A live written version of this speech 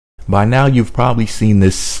By now you've probably seen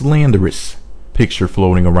this slanderous picture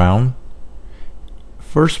floating around.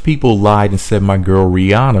 First people lied and said my girl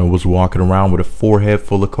Rihanna was walking around with a forehead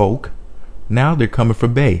full of coke. Now they're coming for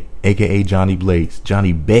Bay, aka Jhonni Blaze.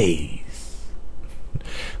 Jhonni Blaze.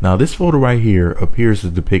 Now this photo right here appears to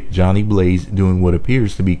depict Jhonni Blaze doing what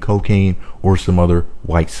appears to be cocaine or some other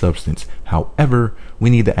white substance. However, we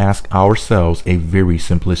need to ask ourselves a very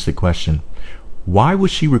simplistic question. Why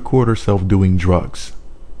would she record herself doing drugs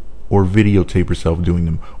or videotape herself doing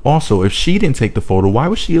them? Also, if she didn't take the photo, why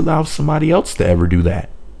would she allow somebody else to ever do that?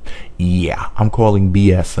 Yeah, I'm calling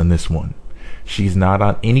BS on this one. She's not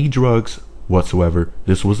on any drugs whatsoever.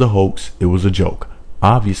 This was a hoax. It was a joke.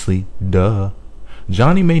 Obviously, duh.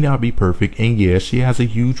 Jhonni may not be perfect, and yes, she has a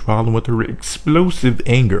huge problem with her explosive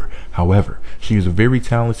anger. However, she is a very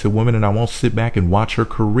talented woman, and I won't sit back and watch her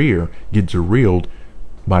career get derailed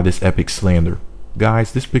by this epic slander.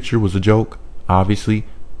 Guys, this picture was a joke. Obviously,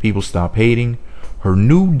 people stop hating. Her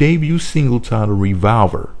new debut single titled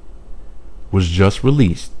Revolver was just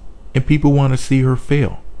released, and people want to see her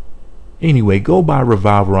fail. Anyway, go buy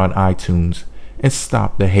Revolver on iTunes and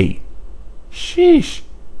stop the hate. Sheesh.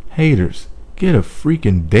 Haters, get a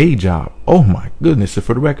freaking day job. Oh my goodness. And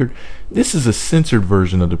for the record, this is a censored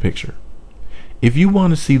version of the picture. If you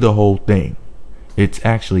want to see the whole thing, it's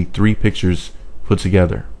actually 3 pictures put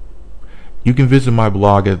together. You can visit my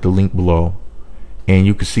blog at the link below, and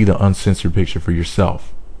you can see the uncensored picture for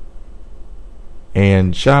yourself.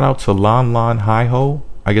 And shout out to Lon Lon Hi Ho,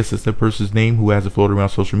 I guess that's the person's name, who has it floated around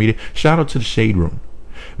social media. Shout out to the Shade Room,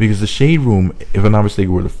 because the Shade Room, if I'm not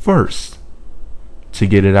mistaken, were the first to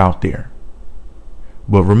get it out there.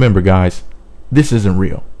 But remember, guys, this isn't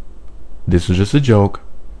real. This was just a joke.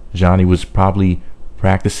 Jhonni was probably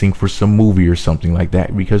practicing for some movie or something like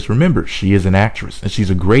that, because remember, she is an actress, and she's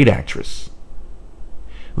a great actress.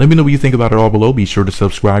 Let me know what you think about it all below. Be sure to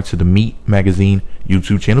subscribe to the Meat Magazine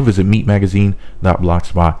YouTube channel. Visit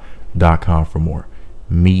meatmagazine.blogspot.com for more.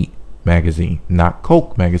 Meat Magazine, not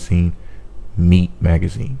Coke Magazine. Meat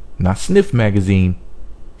Magazine, not Sniff Magazine.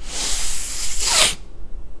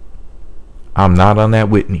 I'm not on that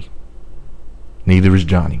Whitney. Neither is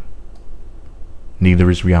Jhonni. Neither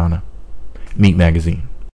is Rihanna. Meat Magazine.